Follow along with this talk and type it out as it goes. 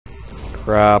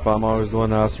Crap, I'm always the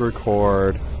one that has to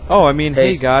record. Oh, I mean,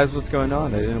 hey guys, what's going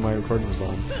on? I didn't know my recording was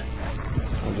on.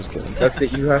 I'm just kidding. It sucks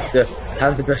that you have to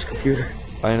have the best computer.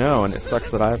 I know, and it sucks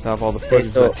that I have to have all the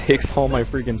footage that takes all my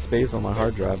freaking space on my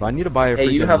hard drive. I need to buy a freaking...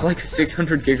 Hey, you have like a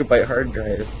 600 gigabyte hard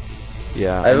drive.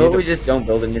 Yeah. I vote we just don't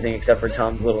build anything except for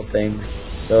Tom's little things.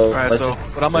 So, alright, so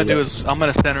what I'm gonna do is I'm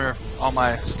gonna center all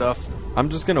my stuff. I'm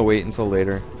just gonna wait until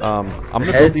later. I'm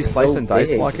gonna build these slice and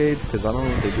dice blockades because I don't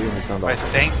know what they do in the sound. Alright,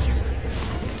 thank you.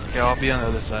 Okay, I'll be on the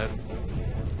other side.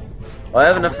 Well, I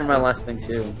have enough for my last thing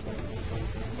too.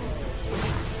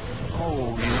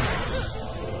 Oh,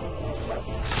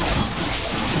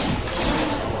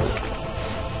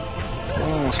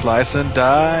 yeah. Ooh, slice and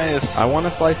dice. I want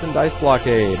a slice and dice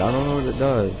blockade. I don't know what it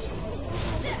does.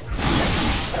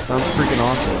 Sounds freaking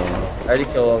awesome. I already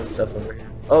killed all the stuff over here.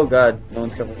 Oh god, no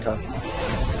one's coming top.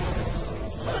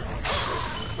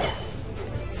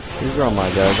 These are all my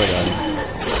guys, I got them.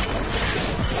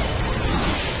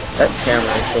 That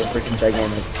camera is so freaking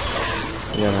gigantic.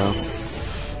 You know.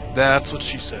 That's what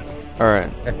she said.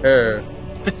 Alright.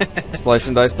 Slice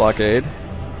and dice blockade.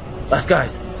 Last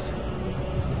guys.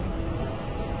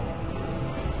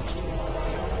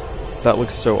 That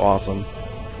looks so awesome.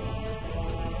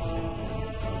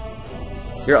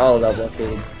 You're all about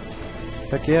blockades.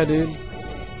 Heck yeah, dude.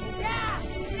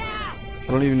 I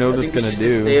don't even know what it's gonna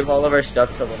do. Save all of our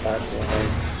stuff till the last one.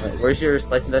 Right, where's your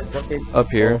slice and dice blockade? Up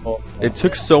here. It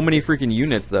took so many freaking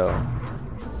units, though.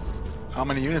 How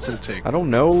many units did it take? I don't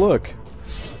know. Look.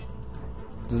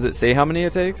 Does it say how many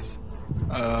it takes?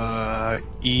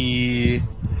 E.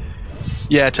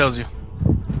 Yeah, it tells you.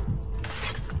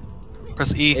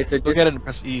 Press E. Look at it and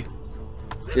press E.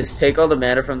 Just take all the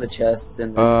mana from the chests,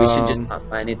 and we should just not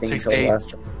buy anything until the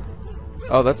last round.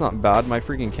 Oh, that's not bad. My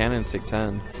freaking cannons take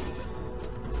 10.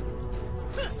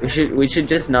 We should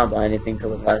just not buy anything till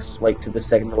the last, like to the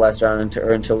second to last round,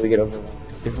 until we get overwhelmed.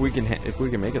 If we can make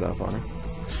it that far.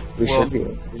 We should be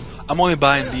able to. I'm only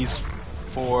buying these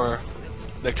for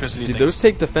electricity. Did those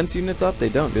take defense units up? They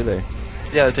don't, do they?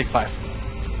 Yeah, they take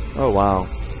 5. Oh wow.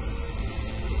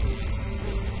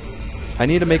 I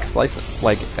need to make at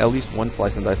least one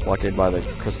slice and dice blockade by the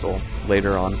crystal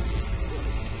later on.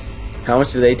 How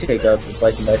much do they take up, the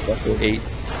slice and dice blockade? 8.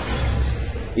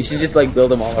 You should just like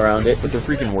build them all around it. But they're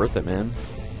freaking worth it, man.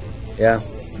 Yeah.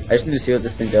 I just need to see what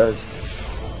this thing does.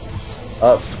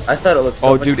 Oh, I thought it looked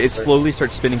so much dude, it different. slowly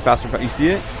starts spinning faster. You see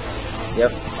it?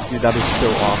 Yep. Dude, that is so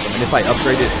awesome. And if I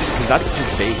upgrade it, because that's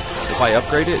just base. If I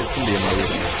upgrade it, it's gonna be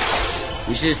amazing.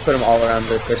 You should just put them all around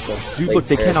the crystal. Dude, look,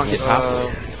 they cannot get past it.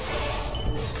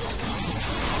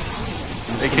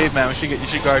 Hey, Caveman, you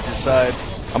should guard your side.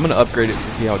 I'm gonna upgrade it to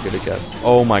see how good it gets.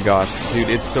 Oh my gosh, dude,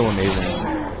 it's so amazing.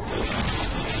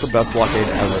 It's the best blockade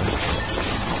ever.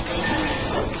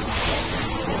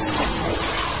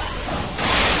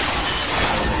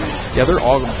 Yeah, they're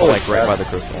all like right by the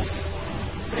crystal.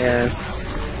 Yeah.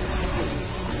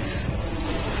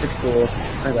 It's cool.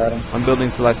 I got them. I'm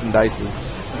building slice and dices.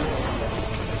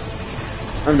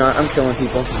 I'm not. I'm killing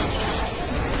people.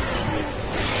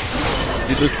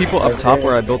 Dude, those people up top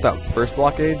where I built that first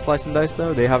blockade slice and dice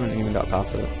though, they haven't even got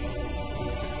past it.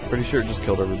 Pretty sure it just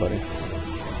killed everybody.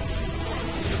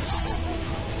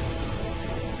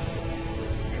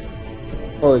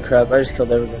 Holy crap, I just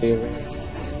killed everybody over here.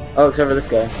 Oh, except for this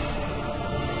guy.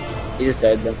 He just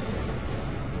died though.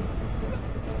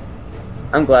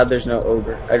 I'm glad there's no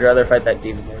ogre. I'd rather fight that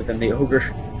demon more than the ogre.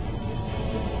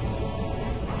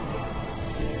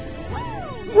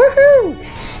 Woohoo!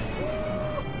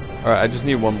 Alright, I just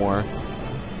need one more.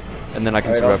 And then I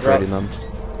can start upgrading them.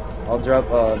 I'll drop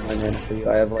my mana for you.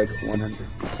 I have like 100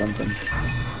 something.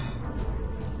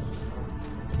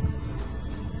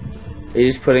 Are you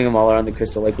just putting them all around the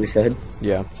crystal like we said?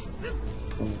 Yeah.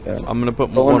 Okay. I'm gonna put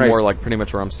one more like pretty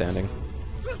much where I'm standing.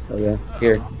 Oh yeah.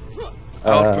 Here.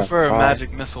 I would prefer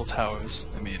magic missile towers.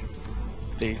 I mean,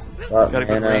 they got a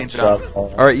good range on them.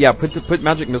 Alright, yeah, put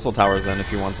magic missile towers in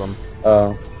if you want some.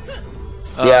 Oh.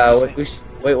 Yeah,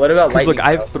 wait, what about lightning? Look,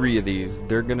 I have 3 of these.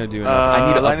 They're gonna do enough. I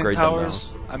need to upgrade towers,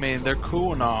 them I mean, they're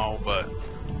cool and all, but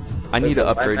I need to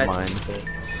upgrade mine.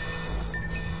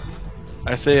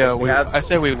 I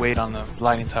say we wait on the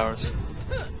lightning towers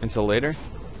Until later?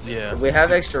 Yeah. If we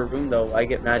have extra room though, I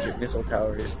get magic missile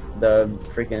towers. The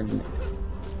freaking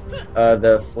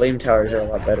the flame towers are a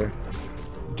lot better.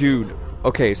 Dude,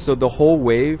 okay, so the whole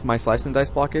wave, my slice and dice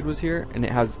blockade was here, and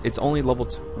it's only level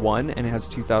 1, and it has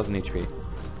 2,000 HP.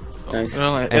 Nice. It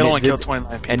only killed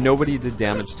 29 people. And nobody did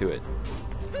damage to it.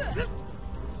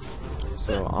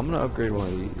 So I'm gonna upgrade one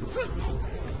of these.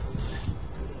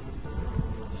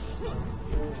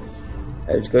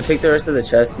 Just go take the rest of the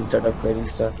chests and start upgrading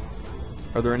stuff.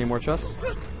 Are there any more chests?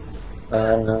 I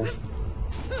don't know.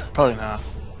 Probably not.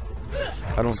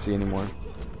 I don't see any more.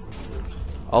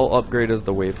 I'll upgrade as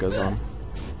the wave goes on.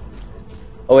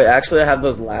 Oh wait, actually I have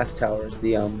those last towers,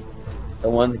 the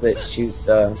ones that shoot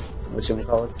the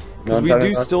whatchamacallits. Because we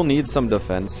do still need some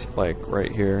defense, like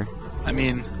right here. I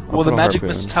mean, well, the magic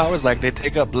missile towers, like, they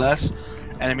take up less,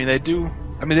 and I mean, they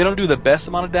don't do the best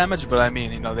amount of damage, but I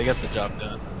mean, you know, they get the job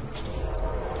done.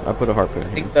 I put a harpoon.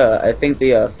 I think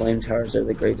the flame towers are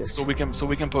the greatest. So we can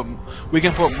put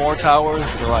more towers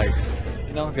to, like,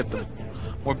 you know, get the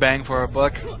more bang for our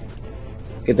buck.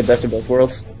 Get the best of both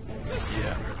worlds.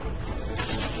 Yeah.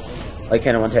 Like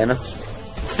Hannah Montana. Like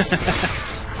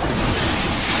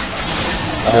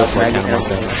Hannah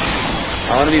Montana. I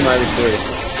want to be Miley Stewart.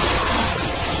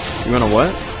 You wanna what?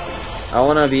 I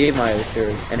want to be Miley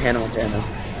Stewart and Hannah Montana.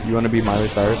 You wanna be Miley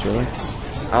Cyrus, really?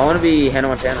 I want to be Hannah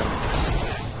Montana.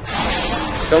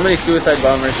 So many suicide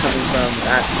bombers coming from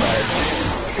that side.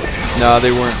 No,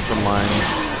 they weren't from mine.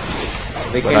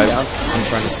 They But came down. I'm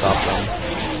trying to stop them.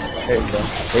 There you go.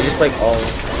 They just like all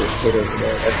hit over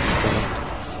there. That's insane.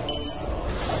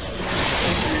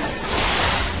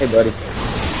 Hey, buddy.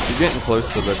 You're getting close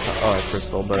to the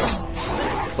crystal, but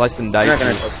slice and dice. I'm not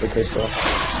gonna touch the crystal.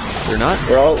 They're not?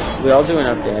 We all do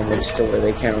enough damage to where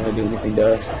they can't really do anything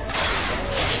to us.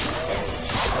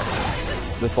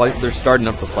 They're starting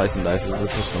up the slice and dices.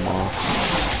 Let's push them off.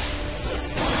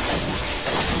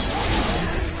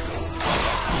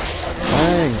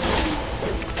 Dang.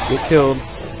 Get killed.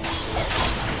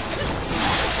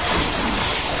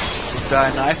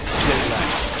 Die nice and slow, like.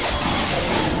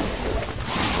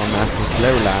 Oh, nice and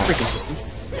slow, like.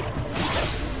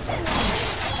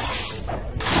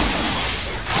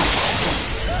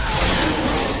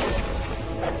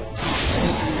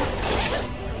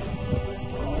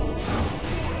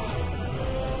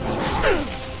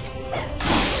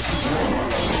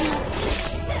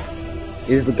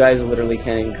 These guys literally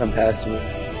can't even come past me.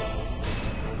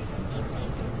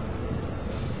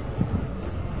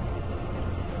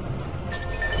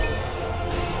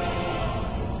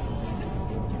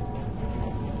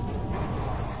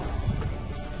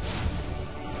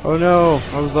 Oh no,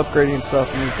 I was upgrading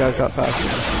stuff and these guys got past me.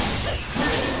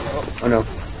 Oh no.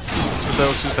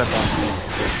 Suicide bomb.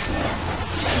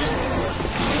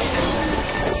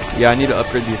 Yeah, I need to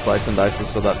upgrade these slice and dices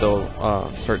so that they'll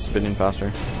start spinning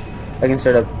faster. I can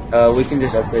start up. We can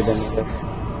just upgrade them with this.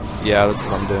 Yeah, that's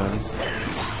what I'm doing.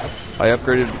 I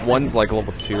upgraded, one's like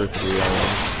level 2 or 3 already,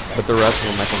 but the rest of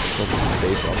them I think are still at the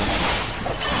base level.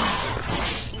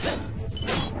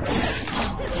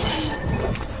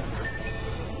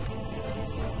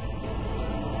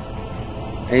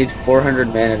 I need 400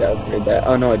 mana to upgrade that.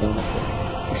 Oh no, I don't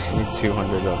upgrade. I need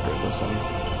 200 to upgrade this one.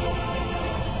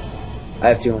 I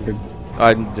have 200.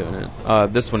 I'm doing it.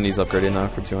 This one needs upgrading now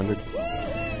for 200.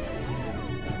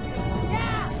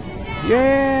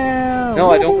 Yeah! No,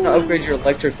 I don't want to upgrade your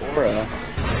electric aura.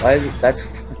 Why is it, that's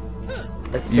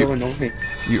so annoying.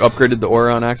 You upgraded the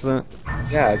aura on accident?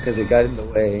 Yeah, because it got in the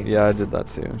way. Yeah, I did that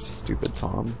too. Stupid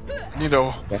Tom. You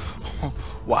know,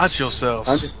 watch yourselves.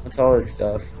 I'm just what's all this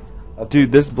stuff.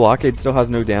 Dude, this blockade still has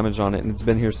no damage on it, and it's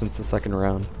been here since the second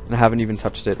round. And I haven't even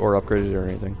touched it or upgraded it or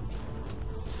anything.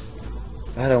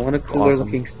 God, I want a cooler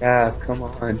looking staff. Come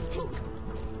on.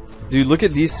 Dude, look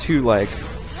at these two, like,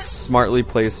 smartly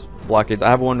placed blockades. I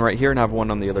have one right here and I have one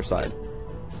on the other side.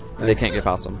 And they can't get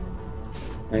past them.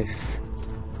 Nice.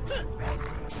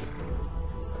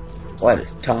 Why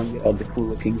does Tom get all the cool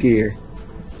looking gear?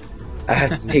 I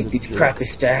have to take these crappy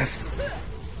staffs.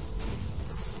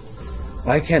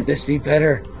 Why can't this be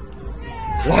better?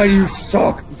 Why do you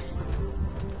suck?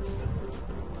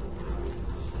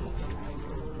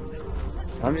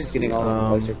 I'm just getting all the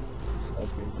electric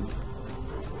stuff.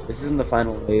 This isn't the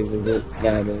final wave, is it?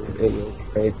 Yeah, it is. It will.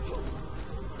 Great.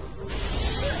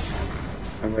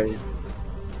 I'm ready.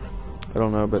 I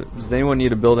don't know, but does anyone need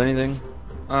to build anything?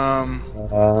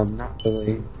 Not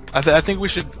really. I think we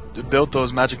should build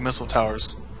those magic missile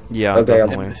towers. Yeah, okay,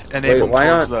 definitely. And aim them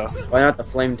towards why not the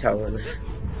flame towers?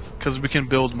 Because we can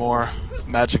build more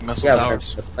magic missile Yeah,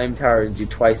 towers. but the flame towers do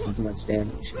twice as much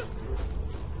damage.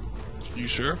 You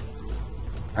sure?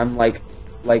 I'm like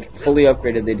fully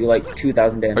upgraded. They do like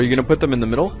 2,000 damage. Are you gonna put them in the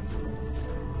middle?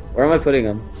 Where am I putting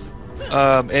them?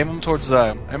 Aim them towards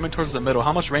the middle.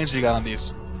 How much range do you got on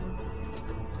these?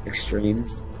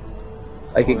 Extreme.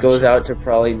 Like it goes out to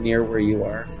probably near where you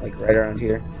are, like right around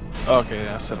here. Okay,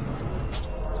 yeah, set them up.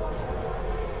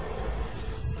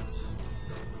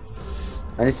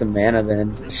 I need some mana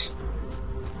then.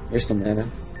 Here's some mana.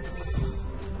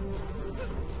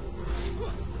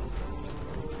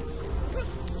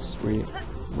 Sweet.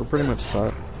 We're pretty much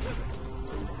set.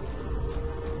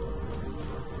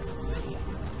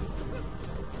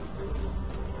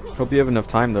 Hope you have enough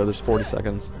time though. There's 40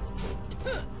 seconds.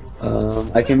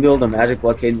 I can build a magic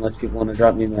blockade unless people want to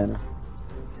drop me mana.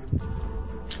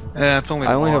 It's only.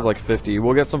 I only one. have like 50.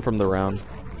 We'll get some from the round.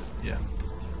 Yeah.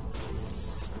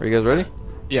 Are you guys ready?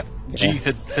 Yeah. G. Yeah.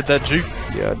 Hit that G.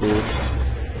 Yeah, dude.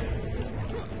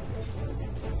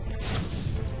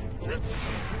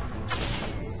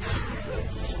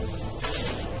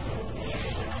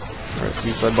 Alright,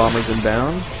 suicide bombers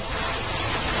inbound.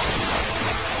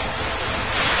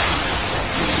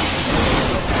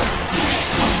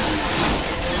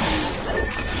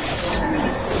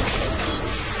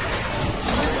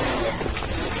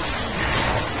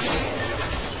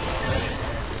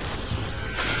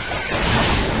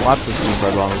 Lots of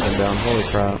suicide bombers inbound. Holy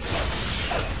crap.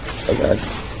 Oh god.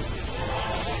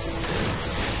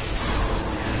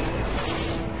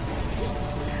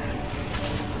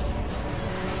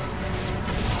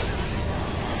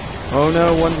 Oh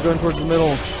no, one's going towards the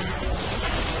middle.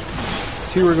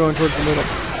 Two are going towards the middle.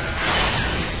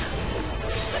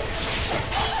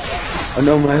 Oh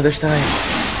no, my other side.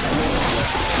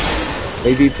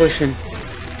 They be pushing.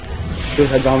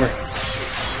 Suicide bomber.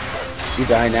 You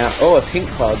die now. Oh, a pink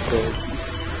cloud sword.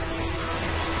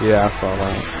 Yeah, I saw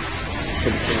that.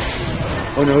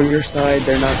 Oh no, your side.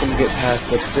 They're not gonna get past,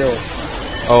 but still.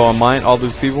 Oh, on mine, all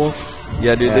those people?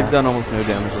 Yeah, dude, Yeah. they've done almost no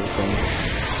damage to this thing.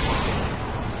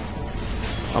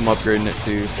 I'm upgrading it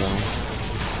too, so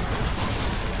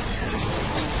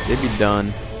they'd be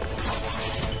done.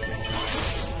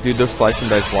 Dude, those slice and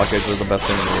dice blockades are the best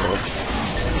thing in the world.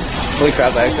 Holy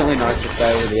crap, I accidentally knocked this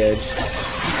guy over the edge.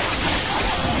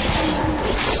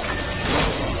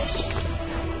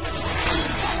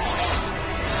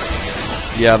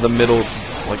 Yeah, the middle's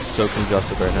like so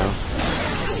congested right now.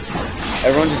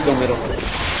 Everyone just go middle.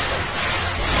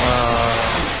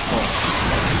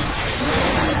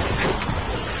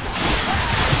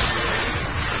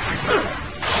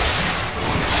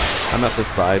 I'm at the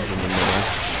sides in the middle,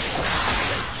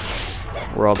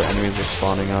 where all the enemies are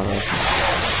spawning out of.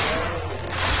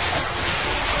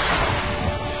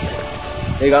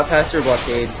 They got past your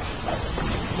blockade.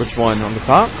 Which one? On the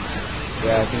top?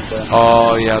 Yeah, I think so.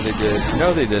 Oh, yeah, they did.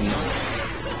 No, they didn't.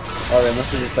 Oh, they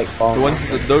must have just like fallen.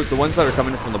 The ones that are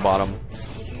coming from the bottom.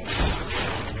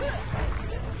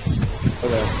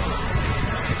 Okay.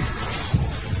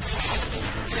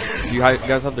 Do you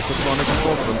guys have the crystal under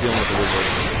control? Because I'm dealing with the wizard.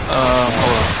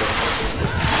 Hold on.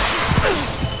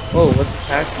 Whoa, what's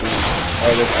attacking me?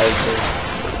 Oh, this ice.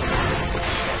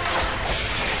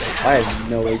 I have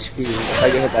no HP. If I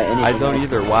get hit by anything. I don't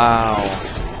either. Wow.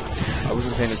 I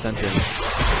wasn't paying attention.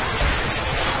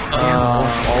 Damn, I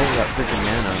lost all of that freaking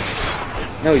mana.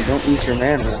 No, you don't eat your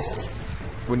mana.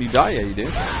 When you die, yeah, you do.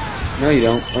 No, you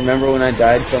don't. Remember when I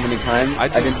died so many times? I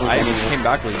didn't lose I any. came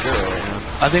back with 0 right now.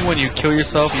 I think when you kill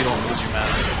yourself, you don't lose your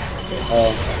mana.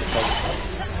 Oh.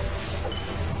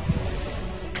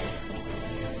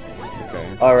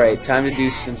 Okay, Alright, time to do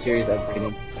some serious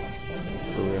upgrading.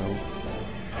 for real.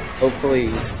 Hopefully,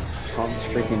 Tom's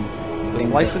freaking. The things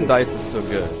slice up. and dice is so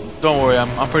good. Don't worry,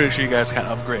 I'm pretty sure you guys can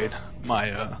upgrade my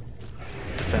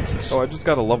defenses. Oh, I just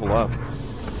gotta level up.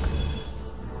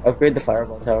 Upgrade the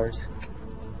fireball towers.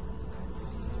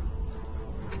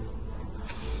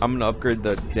 I'm gonna upgrade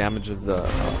the damage of the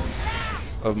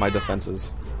of my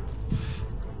defenses.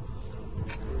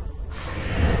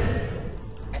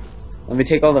 Let me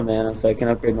take all the mana so I can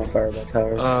upgrade my fireball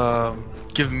towers.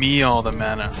 Give me all the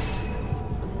mana,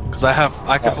 cause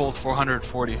I can hold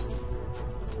 440.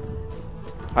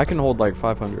 I can hold like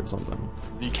 500 something.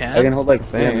 You can? I can hold like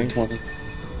Dang. 320.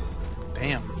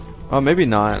 Damn. Oh, maybe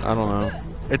not. I don't know.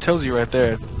 It tells you right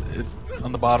there,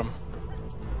 on the bottom,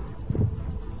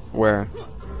 Where?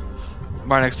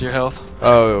 right next to your health.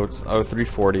 Oh, it's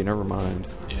 340. Never mind.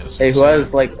 Yes. Hey, who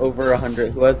has like over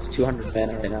 100? Who has 200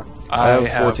 mana right now? I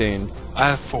have 14. I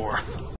have 4.